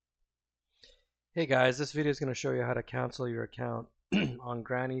Hey guys, this video is going to show you how to cancel your account on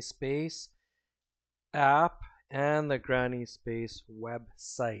Granny Space app and the Granny Space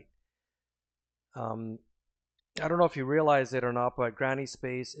website. Um, I don't know if you realize it or not, but Granny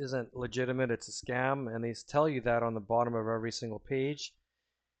Space isn't legitimate, it's a scam, and they tell you that on the bottom of every single page.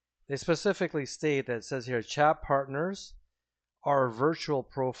 They specifically state that it says here chat partners are virtual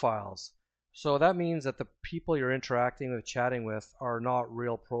profiles. So that means that the people you're interacting with, chatting with, are not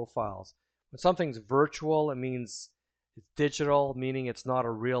real profiles. When something's virtual, it means it's digital, meaning it's not a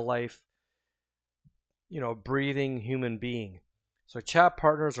real life, breathing human being. So chat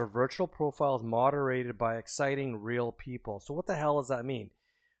partners are virtual profiles moderated by exciting real people. So what the hell does that mean?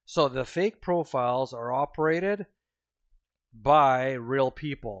 So the fake profiles are operated by real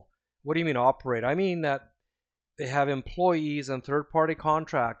people. What do you mean operate? I mean that they have employees and third-party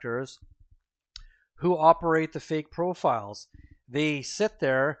contractors who operate the fake profiles. They sit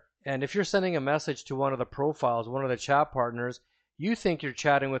there, and if you're sending a message to one of the profiles, one of the chat partners, you think you're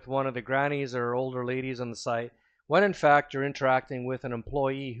chatting with one of the grannies or older ladies on the site, when in fact you're interacting with an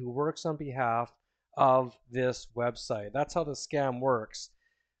employee who works on behalf of this website. That's how the scam works.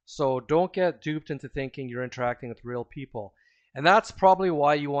 So don't get duped into thinking you're interacting with real people. And that's probably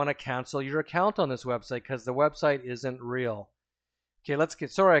why you want to cancel your account on this website, because the website isn't real. Okay,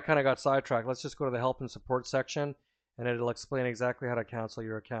 sorry I kind of got sidetracked. Let's just go to the help and support section and it'll explain exactly how to cancel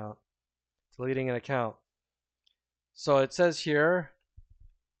your account. Deleting an account. So it says here,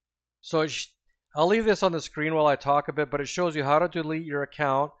 I'll leave this on the screen while I talk a bit, but it shows you how to delete your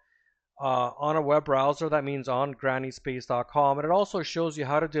account on a web browser. That means on grannyspace.com. And it also shows you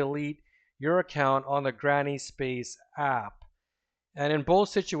how to delete your account on the Granny Space app. And in both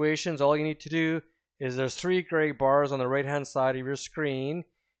situations, all you need to do is there's three gray bars on the right hand side of your screen.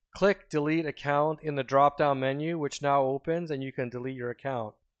 Click delete account in the drop down menu, which now opens, and you can delete your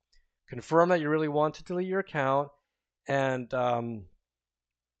account. Confirm that you really want to delete your account, and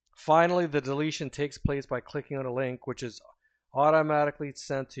finally the deletion takes place by clicking on a link which is automatically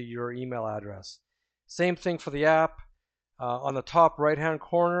sent to your email address. Same thing for the app. On the top right hand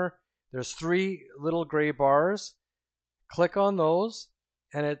corner there's three little gray bars. Click on those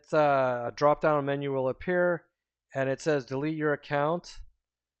and a drop down menu will appear and it says delete your account,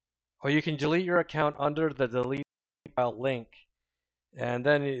 or you can delete your account under the delete file link, and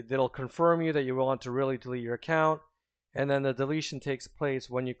then it'll confirm you that you want to really delete your account, and then the deletion takes place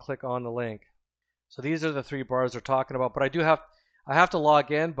when you click on the link. So these are the three bars they're talking about, but I have to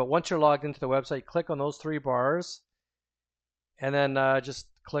log in, but once you're logged into the website, click on those three bars and then just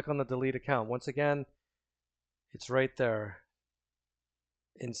click on the delete account. Once again, it's right there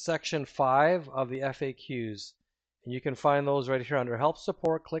in section 5 of the FAQs, and you can find those right here under help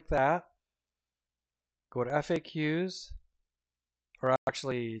support. Click that, go to FAQs, or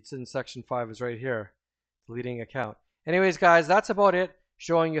actually it's in section 5, is right here, deleting account. Anyways guys, that's about it,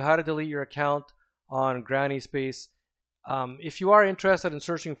 showing you how to delete your account on Granny Space. If you are interested in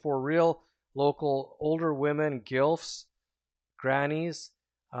searching for real local older women, GILFs, grannies,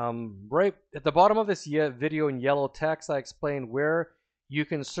 right at the bottom of this video in yellow text I explain where you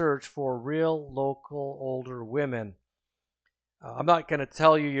can search for real local older women. I'm not going to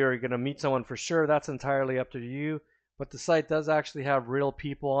tell you you're going to meet someone for sure, that's entirely up to you, but the site does actually have real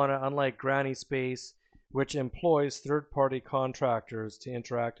people on it, unlike Granny Space, which employs third-party contractors to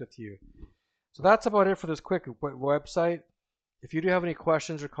interact with you. So that's about it for this quick website. If you do have any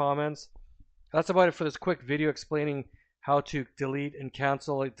questions or comments, that's about it for this quick video explaining how to delete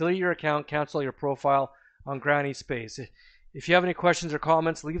your account, cancel your profile on Granny Space. If you have any questions or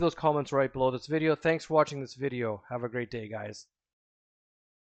comments, leave those comments right below this video. Thanks for watching this video. Have a great day, guys.